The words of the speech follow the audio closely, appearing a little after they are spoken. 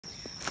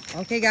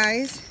Okay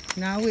guys,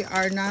 now we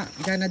are not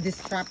gonna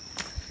distract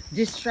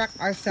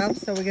ourselves,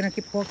 so we're gonna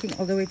keep walking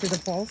all the way to the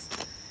falls.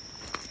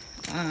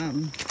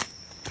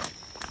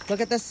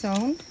 Look at the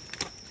zone.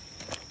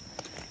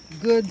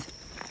 Good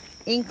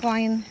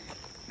incline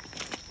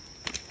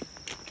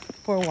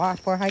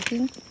for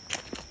hiking.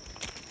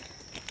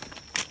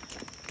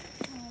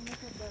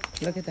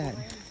 Look at that.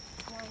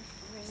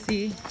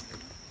 See?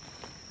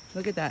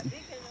 Look at that.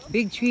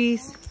 Big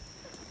trees.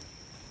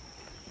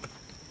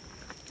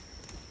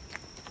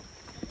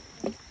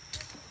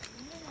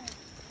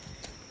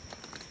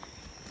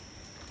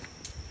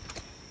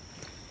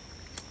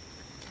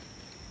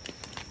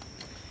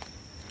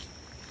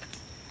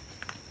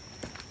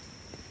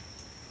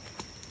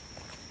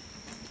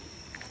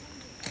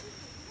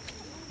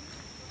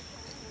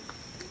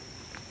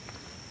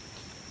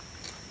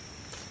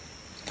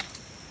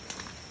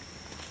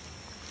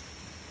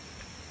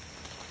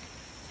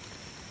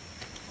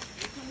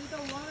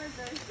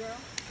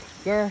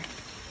 Girl,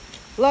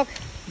 look,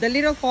 the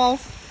little falls.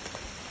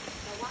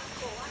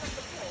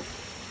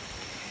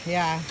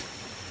 Yeah,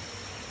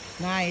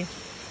 nice.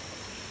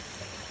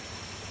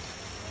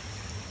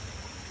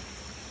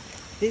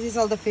 This is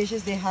all the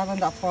fishes they have on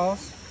that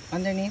falls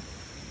underneath.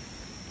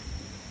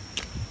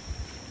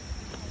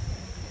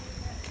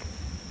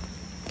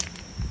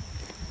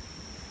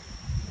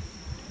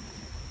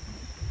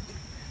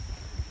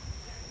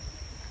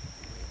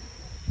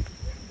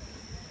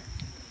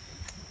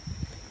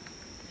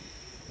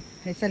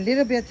 It's a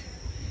little bit,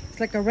 it's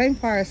like a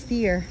rainforest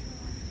here.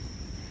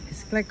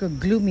 It's like a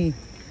gloomy,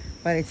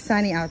 but it's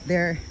sunny out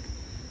there,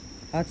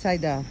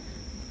 outside the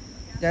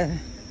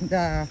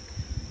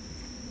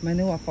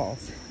Manoa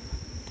Falls.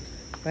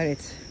 But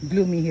it's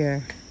gloomy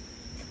here.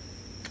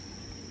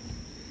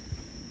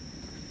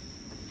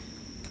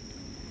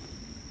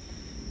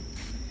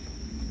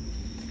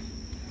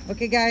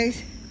 Okay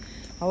guys,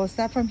 I will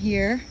stop from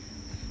here.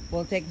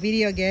 We'll take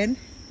video again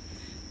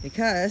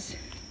because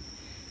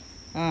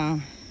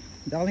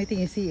the only thing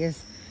you see is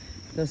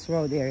this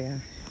road area.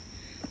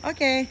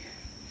 Okay,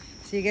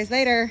 see you guys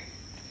later.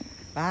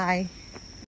 Bye.